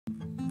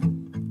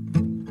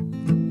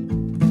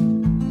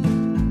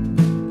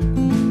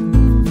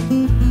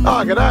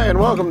Oh, g'day and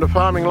welcome to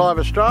Farming Life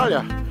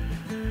Australia.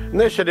 In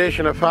this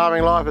edition of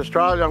Farming Life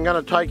Australia, I'm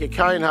going to take you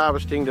cane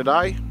harvesting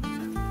today.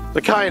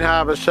 The cane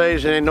harvest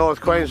season in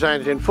North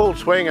Queensland is in full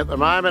swing at the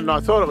moment, and I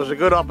thought it was a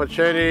good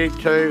opportunity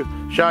to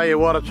show you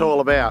what it's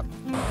all about.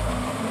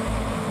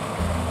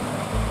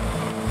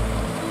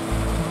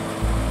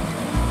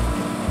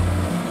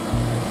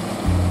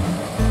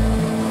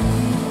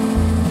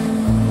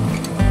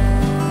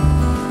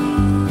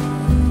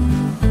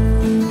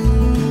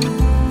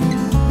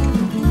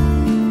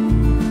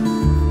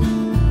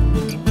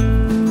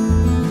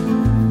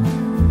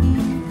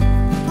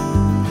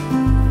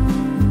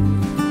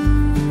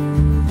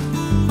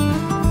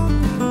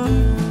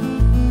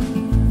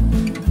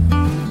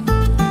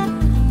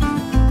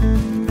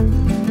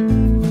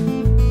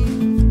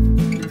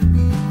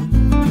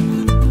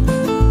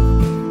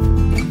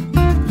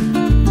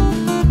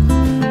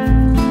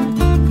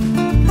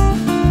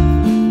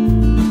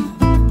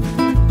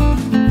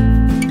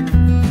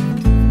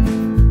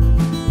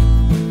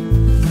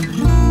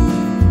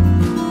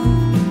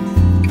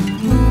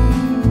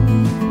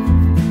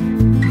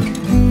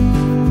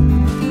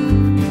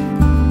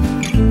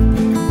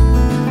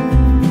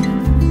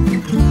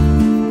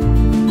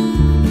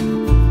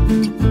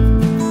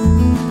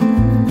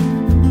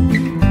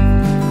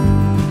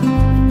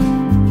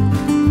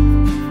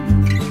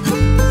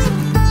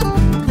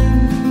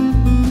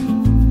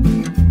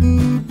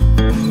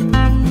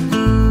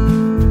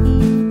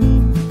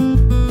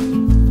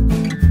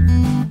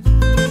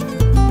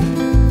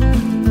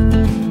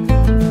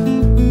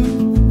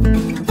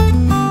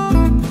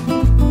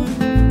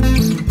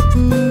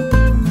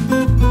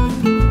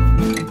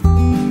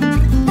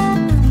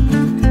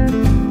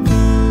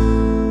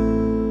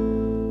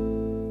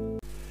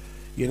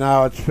 You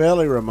know, it's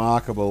fairly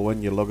remarkable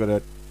when you look at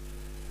it.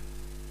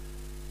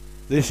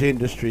 This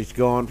industry's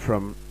gone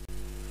from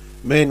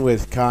men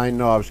with cane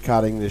knives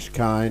cutting this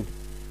cane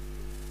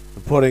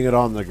and putting it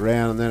on the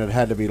ground, and then it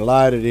had to be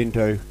loaded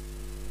into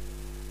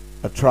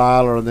a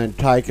trailer and then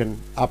taken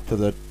up to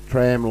the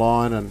tram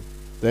line and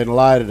then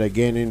loaded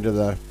again into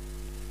the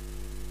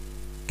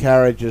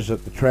carriages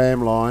at the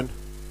tram line.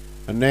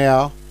 And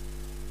now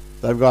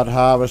they've got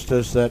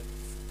harvesters that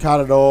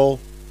cut it all,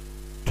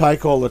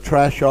 take all the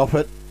trash off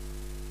it,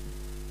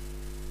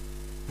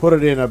 put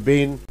it in a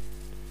bin,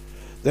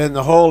 then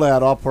the haul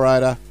out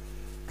operator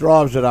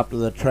drives it up to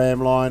the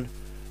tram line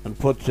and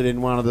puts it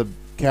in one of the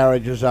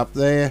carriages up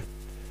there.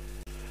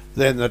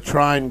 Then the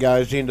train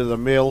goes into the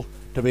mill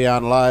to be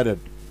unloaded.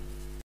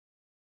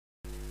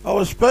 I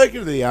was speaking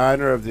to the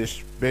owner of this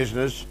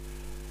business,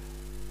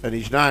 and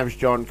his name's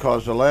John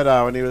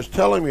Cozzoletto, and he was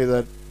telling me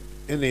that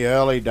in the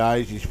early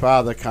days his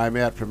father came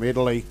out from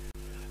Italy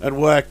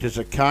and worked as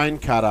a cane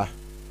cutter,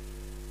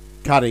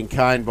 cutting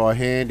cane by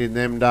hand in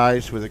them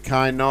days with a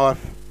cane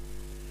knife.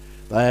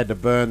 They had to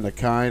burn the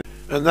cane,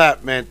 and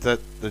that meant that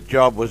the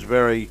job was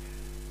very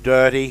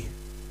dirty.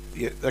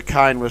 The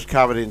cane was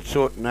covered in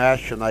soot and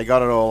ash, and they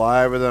got it all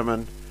over them,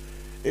 and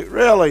it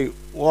really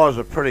was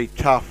a pretty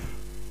tough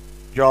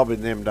job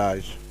in them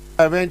days.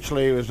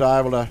 Eventually he was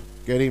able to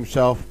get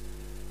himself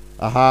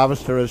a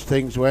harvester as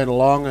things went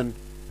along and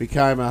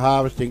became a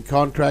harvesting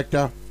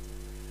contractor.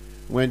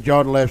 When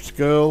John left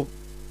school,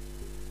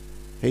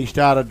 he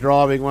started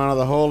driving one of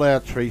the haul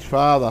outs for his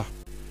father.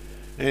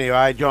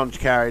 Anyway, John's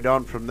carried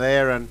on from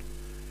there, and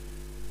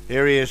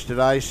here he is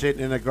today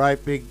sitting in a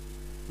great big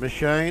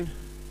machine,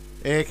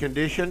 air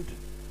conditioned.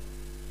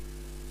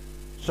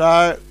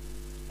 So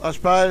I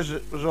suppose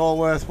it was all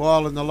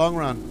worthwhile in the long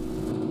run.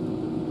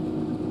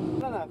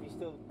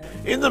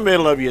 In the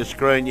middle of your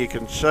screen you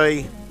can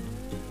see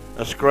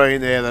a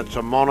screen there that's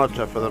a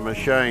monitor for the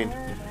machine,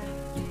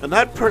 and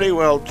that pretty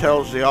well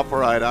tells the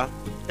operator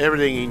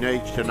everything he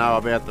needs to know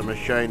about the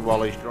machine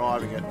while he's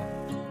driving it.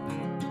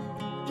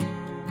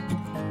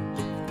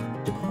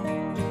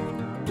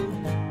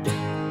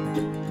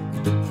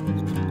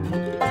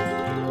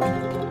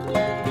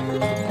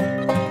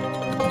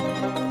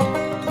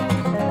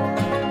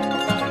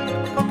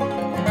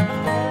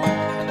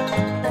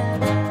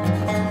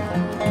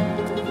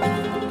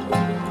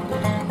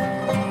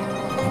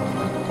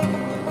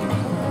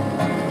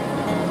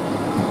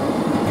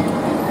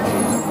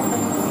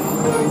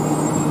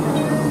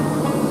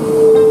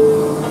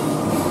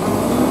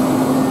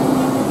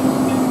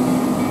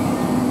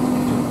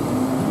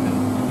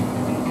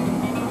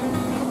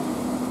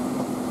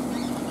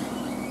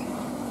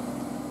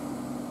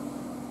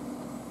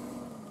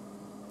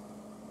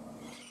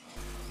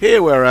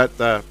 Here we're at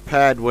the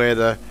pad where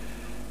the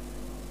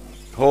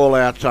haul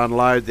outs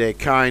unload their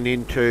cane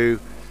into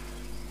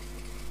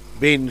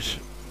bins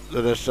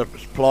that are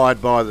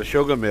supplied by the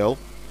sugar mill,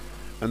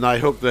 and they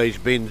hook these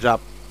bins up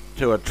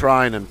to a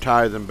train and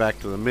tow them back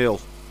to the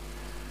mill.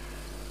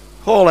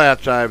 Haul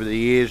outs over the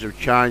years have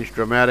changed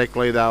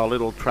dramatically. They were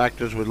little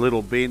tractors with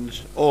little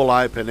bins, all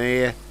open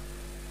air,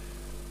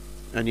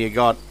 and you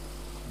got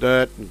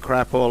dirt and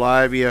crap all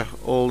over you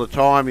all the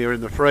time. You're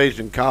in the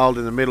freezing cold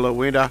in the middle of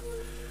winter.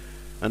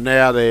 And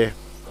now they're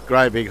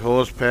great big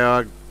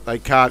horsepower. They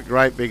cart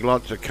great big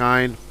lots of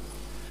cane.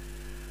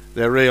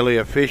 They're really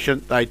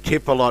efficient. They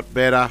tip a lot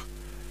better.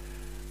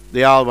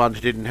 The old ones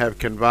didn't have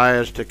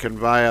conveyors to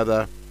convey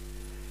the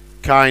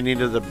cane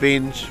into the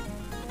bins.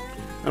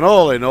 And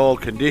all in all,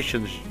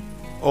 conditions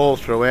all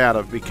throughout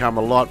have become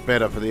a lot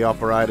better for the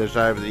operators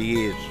over the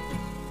years.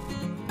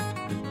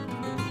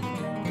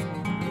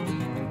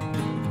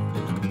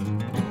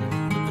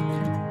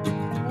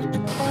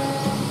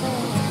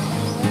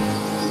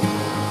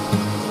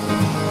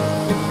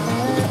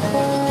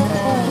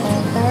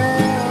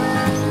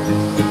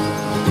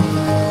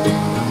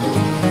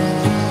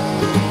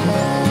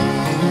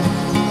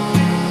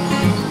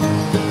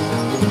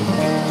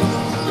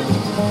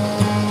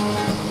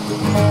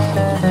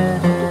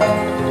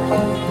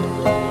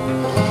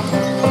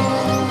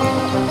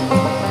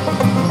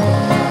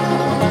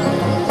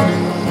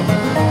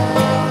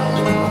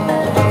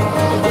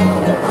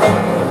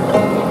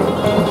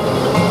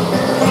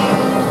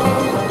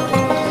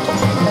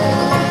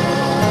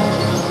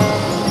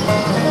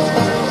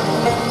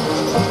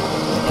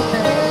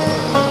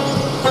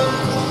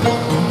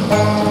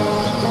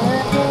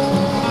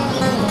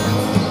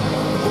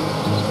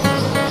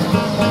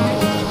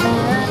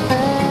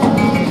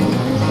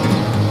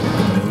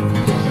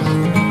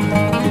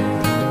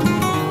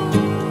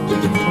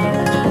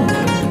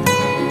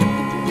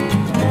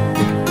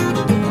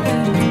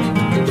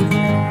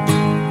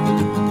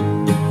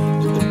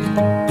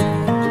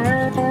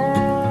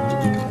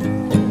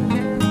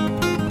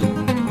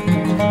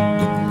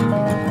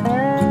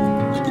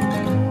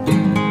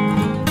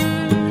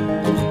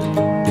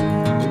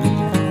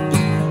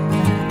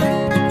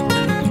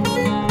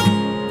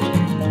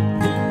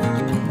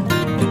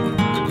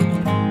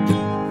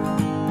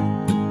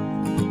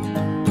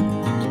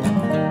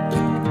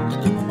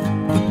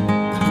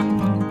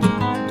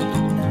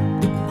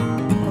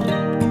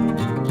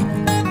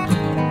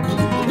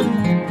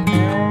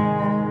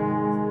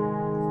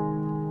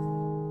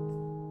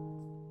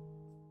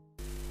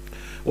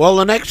 Well,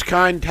 the next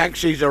cane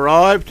taxi's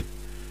arrived.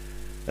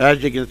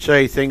 As you can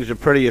see, things are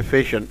pretty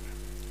efficient,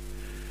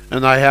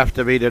 and they have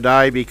to be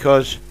today,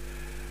 because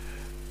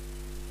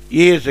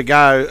years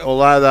ago,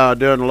 although they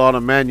were doing a lot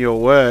of manual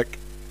work,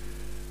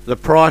 the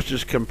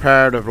prices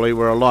comparatively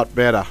were a lot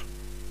better.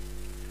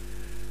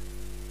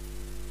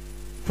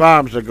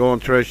 Farms have gone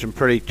through some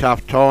pretty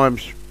tough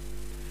times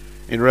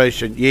in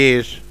recent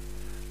years.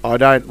 I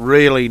don't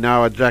really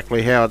know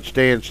exactly how it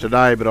stands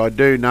today, but I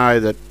do know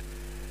that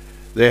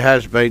there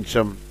has been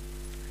some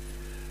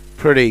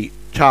pretty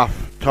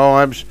tough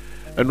times,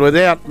 and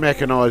without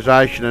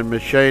mechanisation and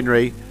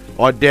machinery,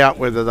 I doubt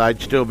whether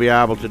they'd still be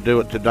able to do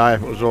it today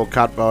if it was all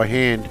cut by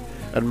hand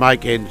and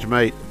make ends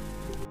meet.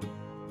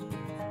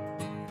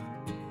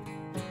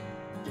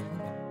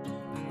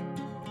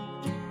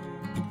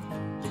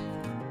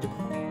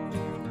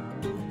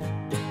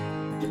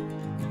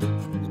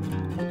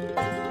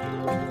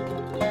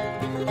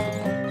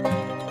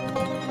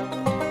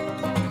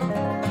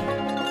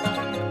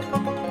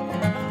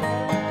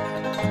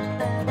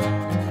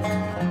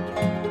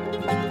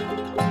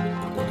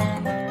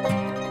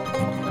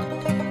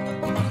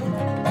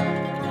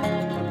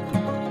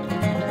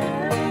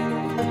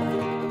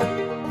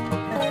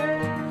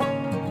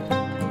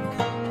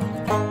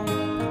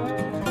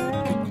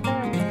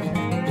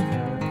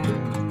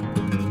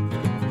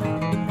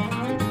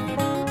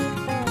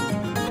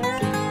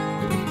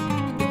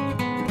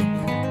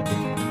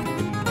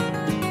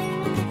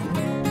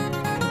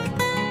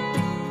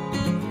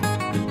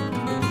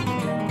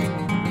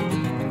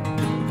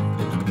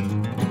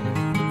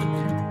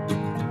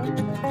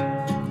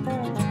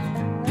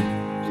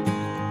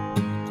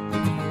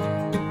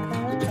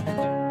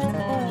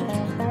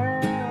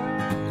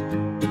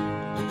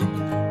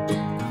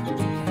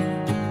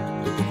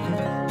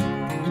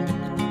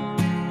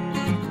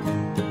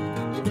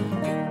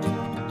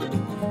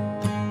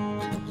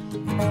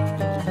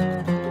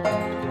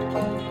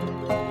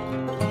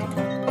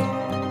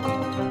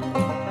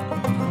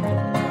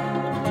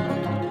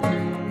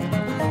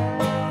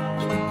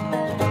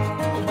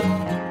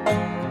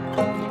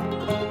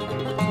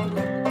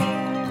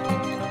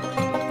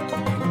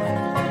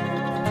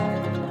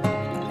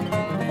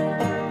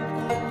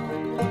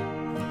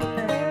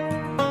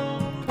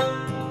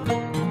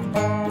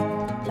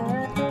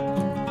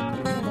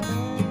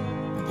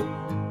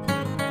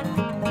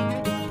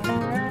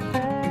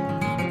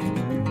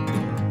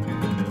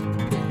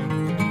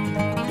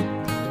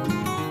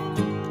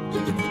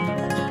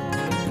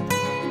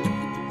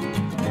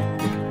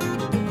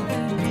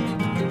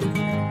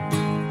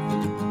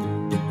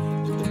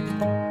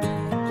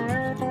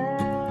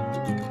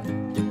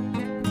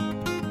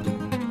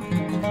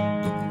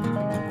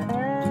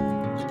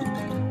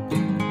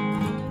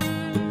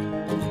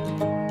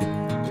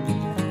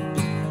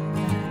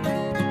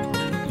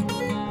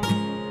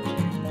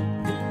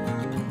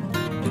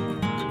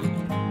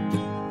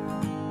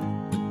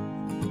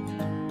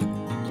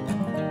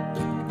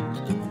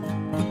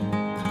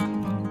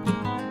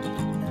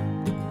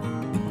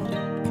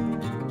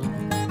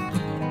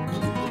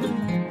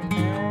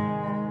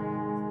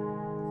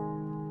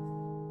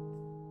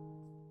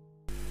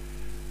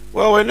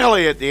 Well, we're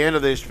nearly at the end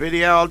of this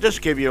video. I'll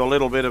just give you a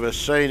little bit of a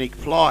scenic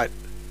flight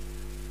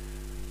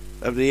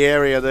of the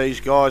area these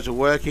guys are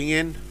working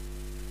in.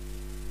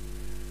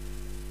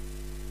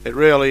 It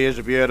really is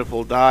a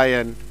beautiful day,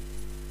 and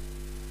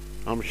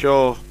I'm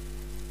sure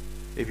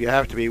if you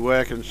have to be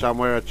working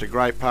somewhere, it's a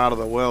great part of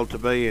the world to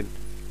be in.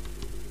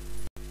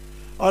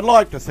 I'd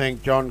like to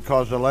thank John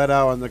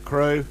Cozzoletto and the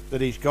crew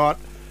that he's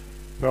got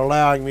for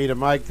allowing me to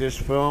make this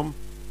film.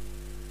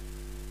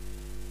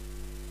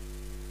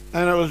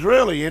 And it was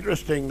really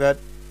interesting that,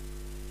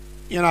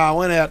 you know, I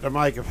went out to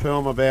make a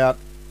film about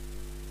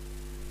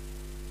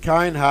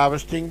cane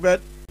harvesting,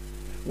 but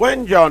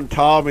when John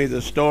told me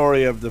the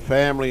story of the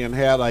family and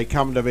how they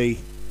come to be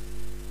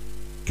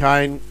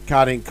cane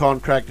cutting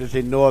contractors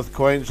in North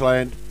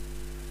Queensland,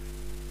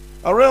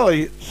 I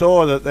really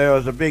saw that there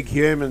was a big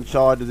human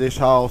side to this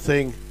whole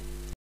thing.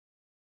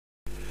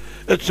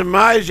 It's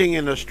amazing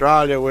in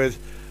Australia, with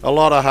a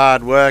lot of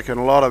hard work and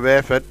a lot of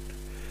effort,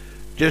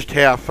 just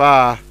how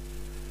far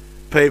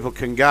people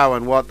can go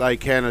and what they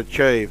can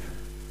achieve.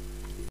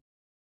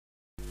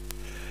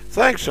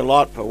 Thanks a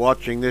lot for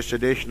watching this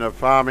edition of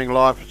Farming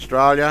Life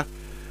Australia.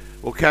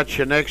 We'll catch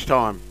you next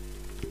time.